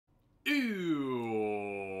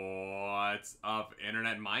What's up,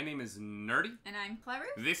 Internet? My name is Nerdy. And I'm Clarus.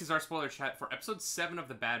 This is our spoiler chat for episode 7 of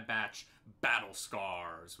the Bad Batch, Battle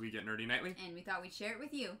Scars. We get Nerdy Nightly. And we thought we'd share it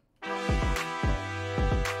with you.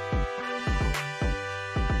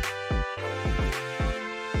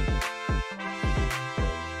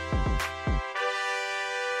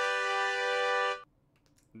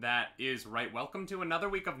 That is right. Welcome to another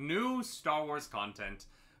week of new Star Wars content,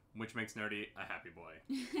 which makes Nerdy a happy boy.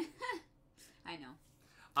 I know.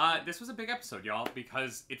 This was a big episode, y'all,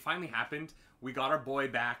 because it finally happened. We got our boy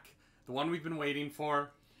back, the one we've been waiting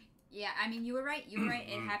for. Yeah, I mean, you were right. You were right.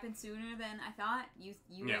 It happened sooner than I thought. You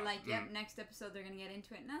were like, yep, next episode they're going to get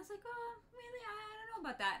into it. And I was like, oh, really? I don't know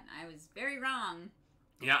about that. And I was very wrong.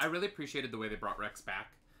 Yeah, I really appreciated the way they brought Rex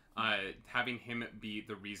back. Having him be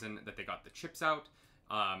the reason that they got the chips out.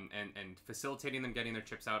 And facilitating them getting their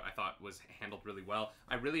chips out, I thought was handled really well.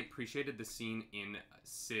 I really appreciated the scene in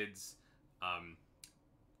Sid's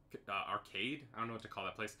arcade. I don't know what to call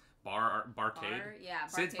that place. Barcade. Yeah,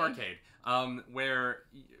 Sid's Barcade. Where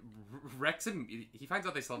Rex, he finds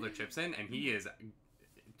out they still have their chips in, and he is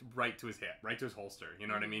right to his hip, right to his holster. You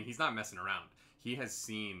know what I mean? He's not messing around. He has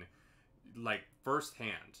seen, like,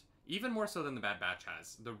 firsthand, even more so than the Bad Batch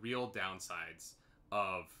has, the real downsides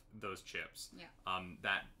of those chips. Yeah.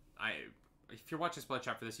 If you're watching spoiler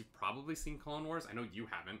chat for this, you've probably seen Clone Wars. I know you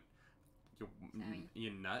haven't. You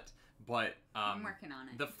nut. But I'm working on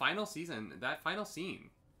it. The final season, that final scene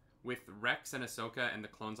with Rex and Ahsoka and the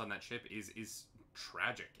clones on that ship is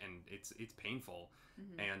tragic, and it's painful.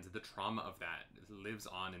 And the trauma of that lives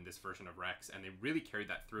on in this version of Rex, and they really carried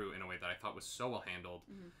that through in a way that I thought was so well handled.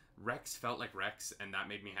 Rex felt like Rex, and that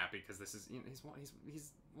made me happy because this is, you know,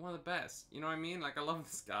 he's one of the best. You know what I mean? Like, I love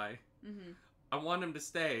this guy. I want him to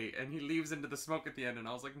stay, and he leaves into the smoke at the end, and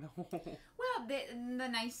I was like, no. Well, the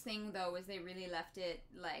nice thing, though, is they really left it,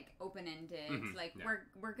 like, open-ended. Like,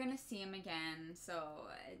 we're gonna see him again, so,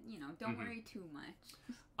 you know, don't worry too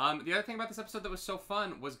much. The other thing about this episode that was so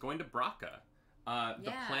fun was going to Braca.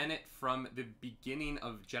 The planet from the beginning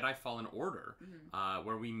of Jedi Fallen Order,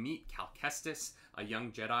 where we meet Cal Kestis, a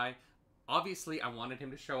young Jedi. Obviously, I wanted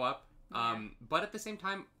him to show up, but at the same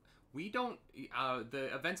time, we don't...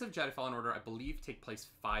 the events of Jedi Fallen Order, I believe, take place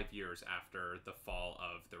 5 years after the fall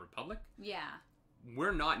of the Republic. Yeah.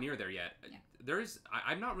 We're not near there yet. Yeah.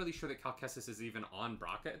 I'm not really sure that Cal Kestis is even on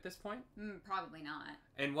Braca at this point. Probably not.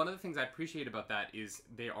 And one of the things I appreciate about that is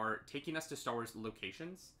they are taking us to Star Wars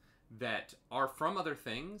locations that are from other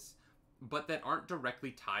things, but that aren't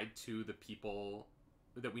directly tied to the people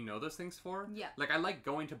that we know those things for. Yeah. Like, I like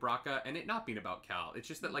going to Braca and it not being about Cal. It's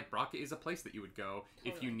just that, like, Braca is a place that you would go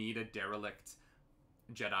if you need a derelict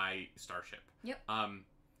Jedi starship. Yep.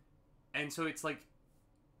 And so it's like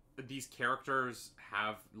these characters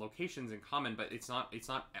have locations in common, but it's not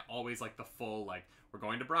always like the full, like, we're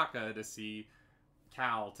going to Braca to see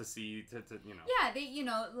Cal, to see, to you know. Yeah, they, you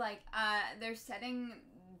know, like, they're setting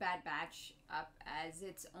Bad Batch up as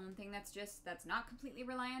its own thing that's not completely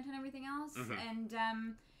reliant on everything else, and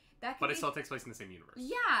that can but it still takes place in the same universe.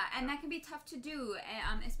 Yeah, and that can be tough to do,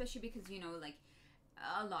 especially because, you know, like,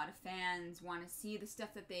 a lot of fans want to see the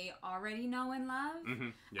stuff that they already know and love.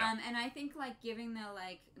 And I think, like, giving the,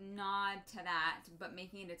 like, nod to that but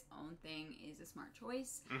making it its own thing is a smart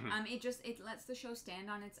choice. It lets the show stand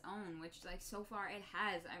on its own, which, like, so far it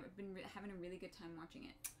has. I've been having a really good time watching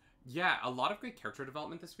it. Yeah, a lot of great character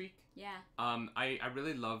development this week. Yeah. I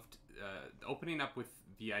really loved opening up with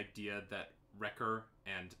the idea that Wrecker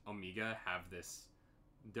and Omega have this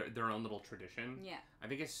their own little tradition. Yeah. I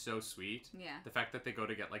think it's so sweet. Yeah. The fact that they go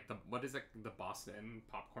to get, like, the Boston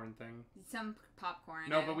popcorn thing? Some popcorn.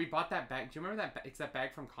 No, but we bought that bag. Do you remember that? It's that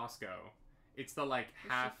bag from Costco. It's the, like,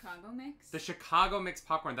 half... Chicago mix? The Chicago mix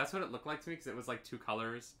popcorn. That's what it looked like to me, because it was, like, 2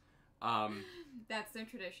 colors. That's their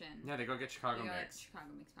tradition. Yeah, they go get Chicago mix. Chicago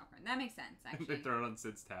mix popcorn. That makes sense, actually. They throw it on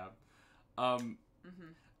Sid's tab.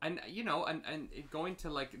 And, you know, and going to,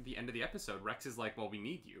 like, the end of the episode, Rex is like, well, we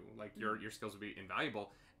need you. Like, your skills would be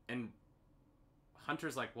invaluable. And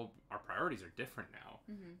Hunter's like, well, our priorities are different now.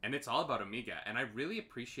 And it's all about Omega. And I really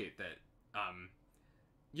appreciate that,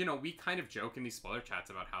 you know, we kind of joke in these spoiler chats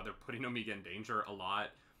about how they're putting Omega in danger a lot.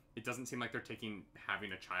 It doesn't seem like they're taking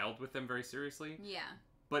having a child with them very seriously. Yeah.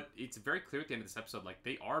 But it's very clear at the end of this episode, like,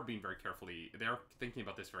 they are being very carefully, they are thinking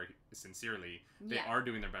about this very sincerely. They are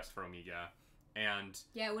doing their best for Omega. And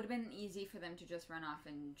yeah, it would have been easy for them to just run off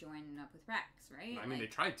and join up with Rex, right? I mean, they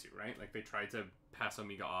tried to, right? Like, they tried to pass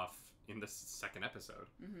Omega off in the second episode.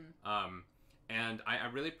 And I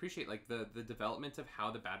really appreciate, like, the development of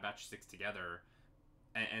how the Bad Batch sticks together,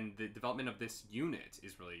 and the development of this unit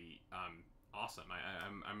is really awesome.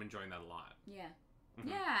 I'm enjoying that a lot. Yeah.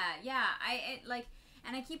 Yeah.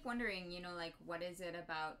 And I keep wondering, you know, like, what is it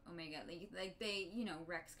about Omega? Like they, you know,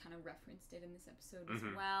 Rex kind of referenced it in this episode as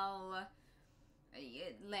well.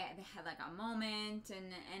 They had like a moment,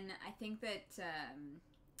 and I think that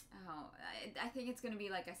I think it's gonna be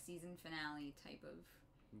like a season finale type of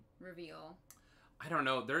reveal. I don't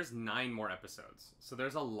know. There's 9 more episodes, so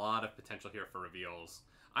there's a lot of potential here for reveals.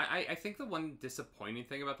 I think the one disappointing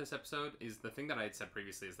thing about this episode is the thing that I had said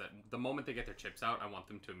previously is that the moment they get their chips out, I want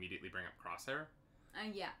them to immediately bring up Crosshair.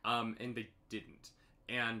 Yeah. And they didn't.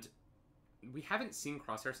 And we haven't seen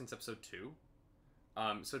Crosshair since episode 2.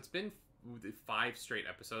 So it's been 5 straight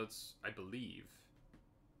episodes, I believe.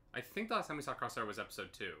 I think the last time we saw Crosshair was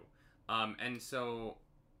episode 2. And so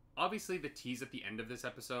obviously the tease at the end of this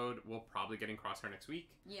episode, we'll probably getting Crosshair next week.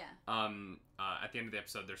 Yeah. At the end of the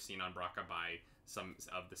episode, they're seen on Braca by some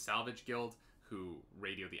of the Salvage Guild who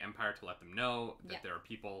radio the Empire to let them know that there are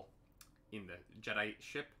people in the Jedi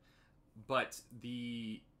ship. But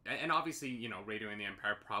and obviously, you know, radioing the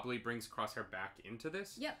Empire probably brings Crosshair back into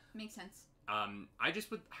this. Yep, makes sense. I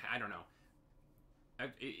don't know.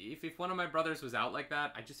 If one of my brothers was out like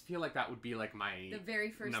that, I just feel like that would be like the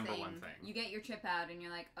very first number one thing. You get your chip out and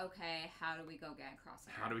you're like, okay, how do we go get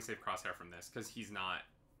Crosshair? How do we save Crosshair from this? Because he's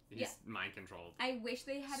mind controlled. I wish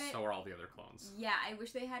they had it. So are all the other clones. Yeah, I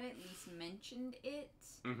wish they had at least mentioned it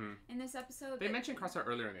in this episode. They mentioned Crosshair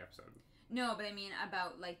earlier in the episode. No, but I mean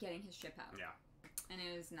about like getting his chip out. Yeah. And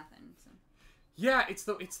it was nothing. So. Yeah, it's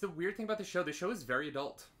the weird thing about the show. The show is very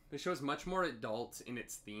adult. The show is much more adult in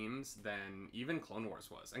its themes than even Clone Wars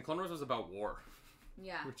was. And Clone Wars was about war.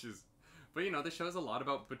 Yeah. But you know, the show is a lot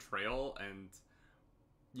about betrayal and,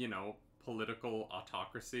 you know, political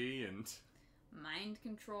autocracy and mind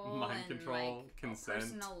control, like, consent,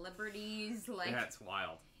 personal liberties, like yeah, it's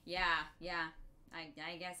wild. Yeah.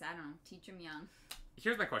 I guess I don't know. Teach them young.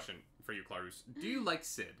 Here's my question for you, Clarus. Do you like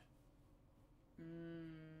Sid?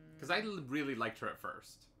 Because I really liked her at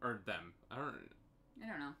first, or them. I don't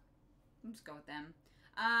know. I'll just go with them.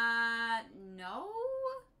 No.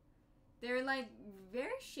 They're like very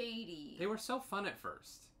shady. They were so fun at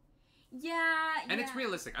first. Yeah. And it's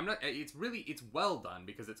realistic. It's well done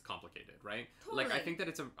because it's complicated, right? Totally. Like I think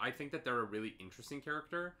that they're a really interesting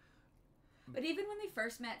character. But even when they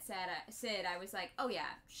first met Sid, I was like, oh yeah,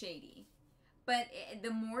 shady. But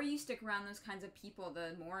the more you stick around those kinds of people,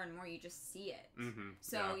 the more and more you just see it.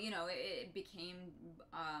 So, you know, it became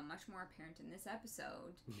much more apparent in this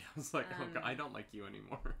episode. Yeah, I was like, oh God, I don't like you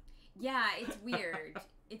anymore. Yeah, it's weird.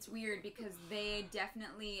 It's weird because they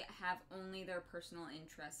definitely have only their personal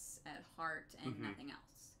interests at heart and nothing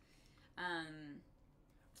else.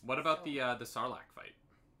 What about the Sarlacc fight?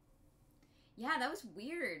 Yeah, that was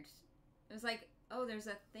weird. It was like, oh, there's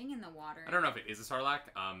a thing in the water. I don't know if it is a Sarlacc,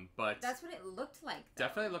 but that's what it looked like, though.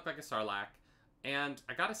 Definitely looked like a Sarlacc. And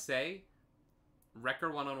I gotta say,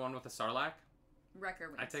 Wrecker one-on-one with a Sarlacc. Wrecker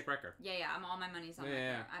wins. I take Wrecker. Yeah, I'm all my money's on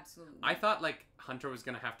Wrecker. Absolutely. I thought like Hunter was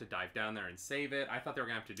gonna have to dive down there and save it. I thought they were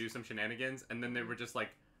gonna have to do some shenanigans, and then they were just like,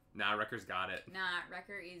 nah, Wrecker's got it. Nah,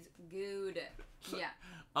 Wrecker is good. Yeah.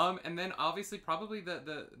 And then obviously probably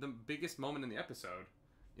the biggest moment in the episode,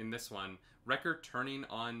 in this one, Wrecker turning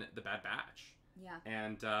on the Bad Batch. Yeah.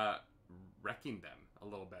 And wrecking them a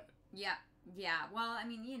little bit. Yeah. Well, I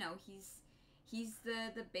mean, you know, he's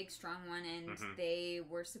the big strong one, and they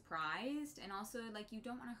were surprised, and also like you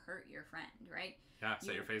don't want to hurt your friend, right? Yeah,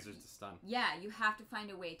 set your phasers to stun. Yeah, you have to find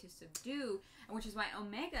a way to subdue, which is why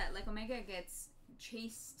Omega gets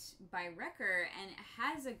chased by Wrecker and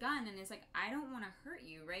has a gun and is like, I don't want to hurt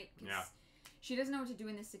you, right? Yeah. She doesn't know what to do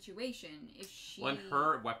in this situation. Well, and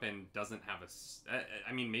her weapon doesn't have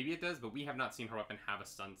I mean, maybe it does, but we have not seen her weapon have a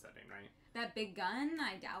stun setting, right? That big gun?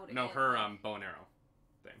 I doubt it. No, her bow and arrow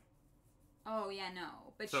thing. Oh, yeah,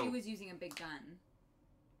 no. But she was using a big gun.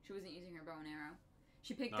 She wasn't using her bow and arrow.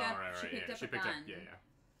 She picked up a gun. Yeah.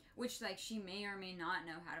 Which, like, she may or may not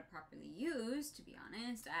know how to properly use, to be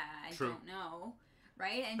honest. I don't know.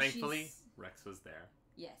 Right? And thankfully, Rex was there.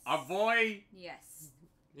 Yes. A boy! Yes.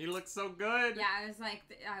 He looks so good. Yeah, I was like,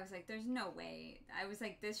 there's no way. I was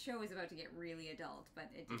like, this show is about to get really adult, but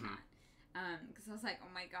it did not. Because I was like, oh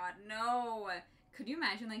my God, no. Could you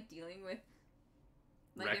imagine like dealing with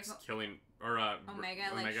like Rex killing or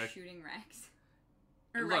Omega shooting Rex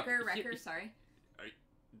or Wrecker? Sorry.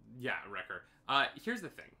 Yeah, Wrecker. Here's the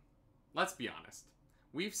thing. Let's be honest.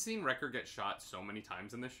 We've seen Wrecker get shot so many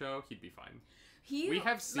times in this show. He'd be fine. We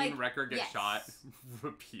have seen Wrecker get shot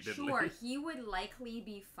repeatedly. Sure, he would likely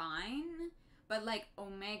be fine, but like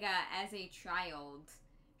Omega as a child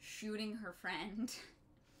shooting her friend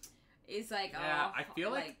is like, I feel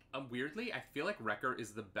like weirdly, I feel like Wrecker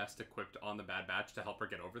is the best equipped on the Bad Batch to help her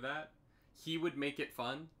get over that. He would make it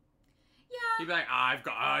fun. Yeah. He'd be like, I've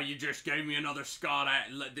got, you just gave me another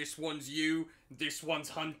Scarlet. This one's you, this one's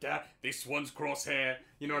Hunter, this one's Crosshair.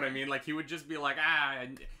 You know what I mean? Like, he would just be like,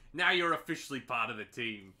 now you're officially part of the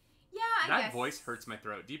team. Yeah, I guess. That voice hurts my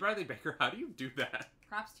throat. D. Bradley Baker, how do you do that?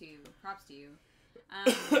 Props to you.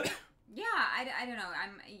 Yeah, I don't know.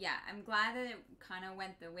 I'm glad that it kind of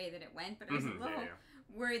went the way that it went, but I was a little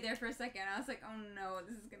worried there for a second. I was like, oh no,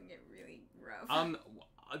 this is gonna get really rough.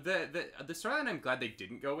 The storyline I'm glad they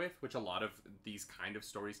didn't go with, which a lot of these kind of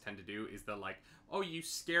stories tend to do, is the like, oh, you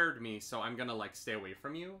scared me, so I'm gonna like stay away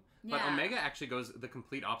from you. Yeah. But Omega actually goes the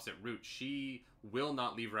complete opposite route. She will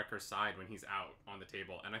not leave Wrecker's side when he's out on the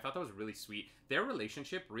table, and I thought that was really sweet. Their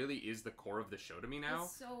relationship really is the core of the show to me now.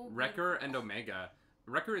 It's so Wrecker and Omega.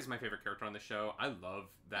 Wrecker is my favorite character on the show. I love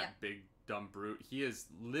that big dumb brute. He is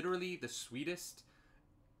literally the sweetest,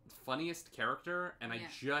 funniest character, and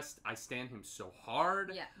I stand him so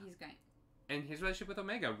hard. Yeah, he's great. And his relationship with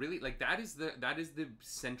Omega, really, like, that is the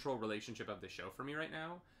central relationship of the show for me right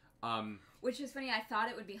now. Which is funny. I thought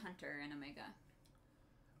it would be Hunter and Omega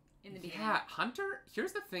in the beginning. Yeah, Hunter.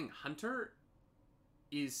 Here's the thing. Hunter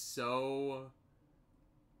is so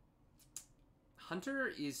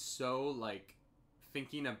like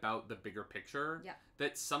thinking about the bigger picture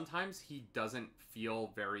that sometimes he doesn't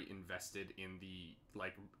feel very invested in the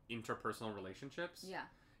like interpersonal relationships. Yeah.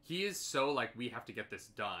 He is so like, we have to get this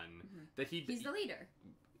done that he's the leader.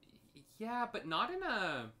 Yeah, but not in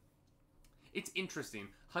a... It's interesting.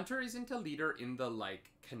 Hunter isn't a leader in the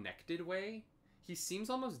like connected way. He seems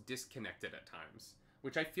almost disconnected at times,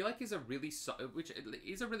 which I feel like is a really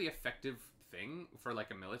effective thing for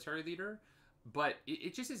like a military leader. But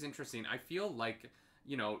it just is interesting. I feel like,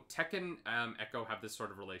 you know, Tech and Echo have this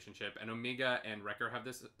sort of relationship, and Omega and Wrecker have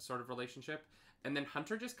this sort of relationship, and then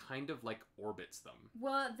Hunter just kind of like orbits them.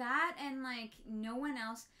 Well, that and like no one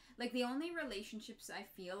else. Like the only relationships I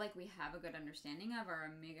feel like we have a good understanding of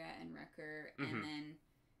are Omega and Wrecker, and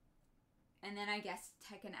then I guess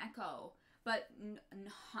Tech and Echo, but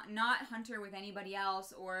not Hunter with anybody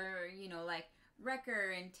else, or you know, like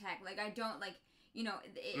Wrecker and Tech. Like I don't like. You know,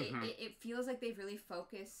 it feels like they've really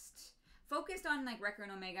focused on like Wrecker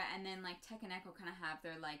and Omega, and then like Tech and Echo kind of have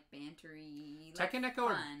their like bantery. Like, Tech and Echo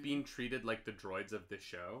fun. are being treated like the droids of the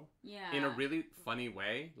show. Yeah. In a really funny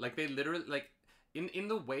way. Like they literally like in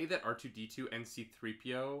the way that R2D2 and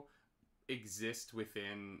C3PO exist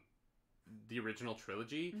within the original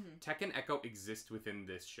trilogy, Tech and Echo exist within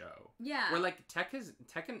this show. Yeah. Where like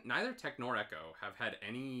neither Tech nor Echo have had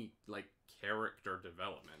any like character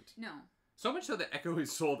development. No. So much so that Echo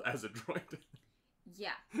is sold as a droid.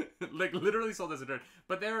 Yeah. Like, literally sold as a droid.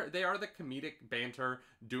 But they are the comedic banter,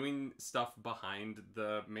 doing stuff behind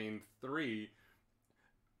the main three.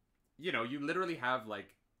 You know, you literally have,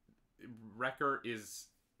 like, Wrecker is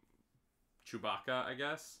Chewbacca, I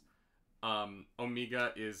guess.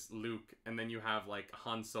 Omega is Luke. And then you have, like,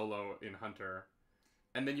 Han Solo in Hunter.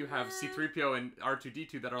 And then you have C-3PO and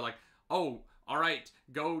R2-D2 that are like, oh... all right,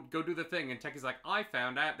 go do the thing. And Tech is like, I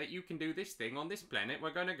found out that you can do this thing on this planet.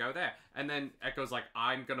 We're going to go there. And then Echo's like,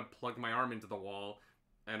 I'm going to plug my arm into the wall.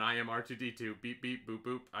 And I am R2-D2. Beep, beep, boop,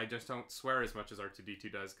 boop. I just don't swear as much as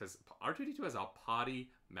R2-D2 does. Because R2-D2 has a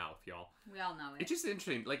potty mouth, y'all. We all know it. It's just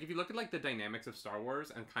interesting. Like, if you look at, like, the dynamics of Star Wars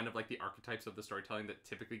and kind of, like, the archetypes of the storytelling that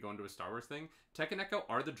typically go into a Star Wars thing, Tech and Echo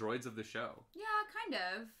are the droids of the show. Yeah, kind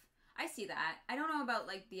of. I see that. I don't know about,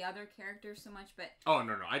 like, the other characters so much, but... Oh,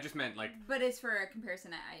 no. I just meant, like... But it's for a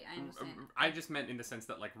comparison, I understand. I just meant in the sense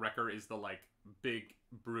that, like, Wrecker is the, like, big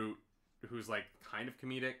brute who's, like, kind of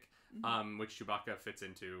comedic, which Chewbacca fits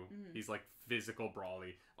into. He's, like, physical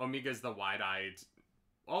brawly. Omega's the wide-eyed,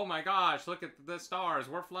 oh my gosh, look at the stars,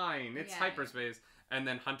 we're flying, it's hyperspace. And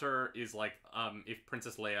then Hunter is, like, if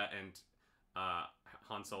Princess Leia and...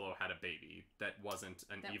 Han Solo had a baby that wasn't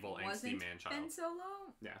an evil, angsty man-child. Ben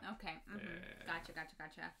Solo? Yeah. Okay. Gotcha.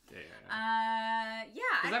 Yeah.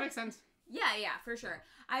 Does that make sense? Yeah, for sure.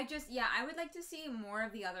 I would like to see more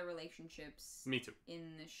of the other relationships. Me too.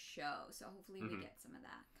 In the show, so hopefully we get some of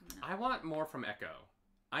that coming up. I want more from Echo.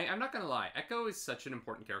 I'm not gonna lie. Echo is such an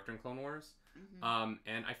important character in Clone Wars.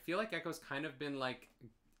 And I feel like Echo's kind of been, like,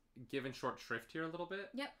 given short shrift here a little bit.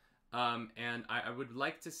 Yep. And I would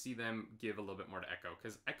like to see them give a little bit more to Echo,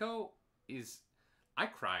 because Echo is... I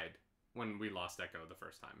cried when we lost Echo the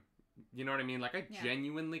first time. You know what I mean? Like, I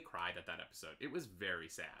genuinely cried at that episode. It was very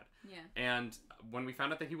sad. Yeah. And when we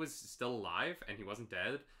found out that he was still alive and he wasn't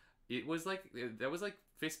dead, it was like... That was, like,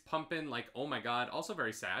 fist pumping, like, oh my god. Also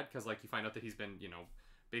very sad, because, like, you find out that he's been, you know,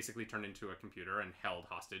 basically turned into a computer and held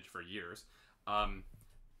hostage for years.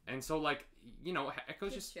 And so, like, you know,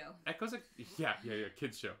 Echo's kids just... show. Echo's a... Yeah,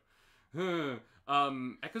 kids show.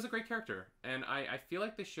 Echo's a great character, and I feel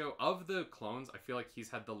like the show, of the clones, I feel like he's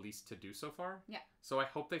had the least to do so far. Yeah. So I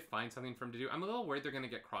hope they find something for him to do. I'm a little worried they're going to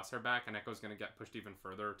get Crosshair back, and Echo's going to get pushed even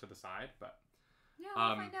further to the side, but... Yeah,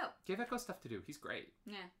 we'll find out. Give Echo stuff to do. He's great.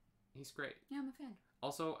 Yeah. He's great. Yeah, I'm a fan.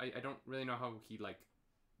 Also, I don't really know how he, like,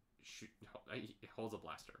 he holds a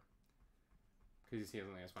blaster. Because he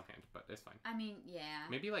only has one hand, but it's fine. I mean, yeah.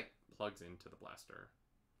 Maybe, like, plugs into the blaster.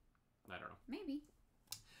 I don't know. Maybe.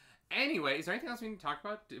 Anyway, is there anything else we need to talk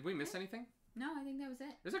about? Did we miss anything? No, I think that was it.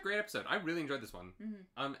 It was a great episode. I really enjoyed this one.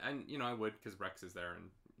 Mm-hmm. And, you know, I would, because Rex is there,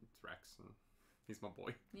 and it's Rex, and he's my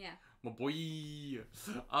boy. Yeah. My boy.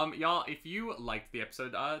 Y'all, if you liked the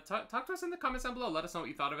episode, talk to us in the comments down below. Let us know what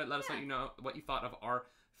you thought of it. Let us know what you thought of our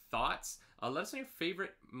thoughts. Let us know your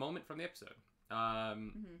favorite moment from the episode.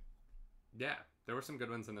 Yeah, there were some good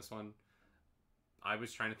ones in this one. I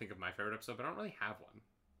was trying to think of my favorite episode, but I don't really have one.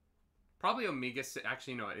 Probably Omega.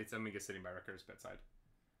 Actually, no, it's Omega sitting by Wrecker's bedside.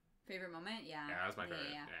 Favorite moment? Yeah. Yeah, that was my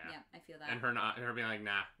favorite. Yeah, I feel that. And her being like,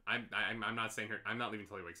 nah, I'm not staying here. I'm not leaving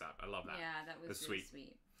until he wakes up. I love that. Yeah, that was really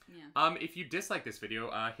sweet. Yeah. If you dislike this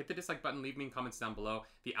video, hit the dislike button. Leave me comments down below.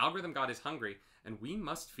 The algorithm god is hungry, and we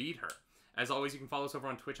must feed her. As always, you can follow us over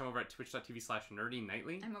on Twitch. I'm over at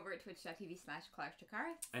twitch.tv/nerdynightly. I'm over at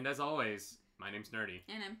twitch.tv/clarusdracarys. And as always, my name's Nerdy.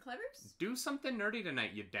 And I'm Clarus. Do something nerdy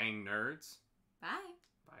tonight, you dang nerds. Bye.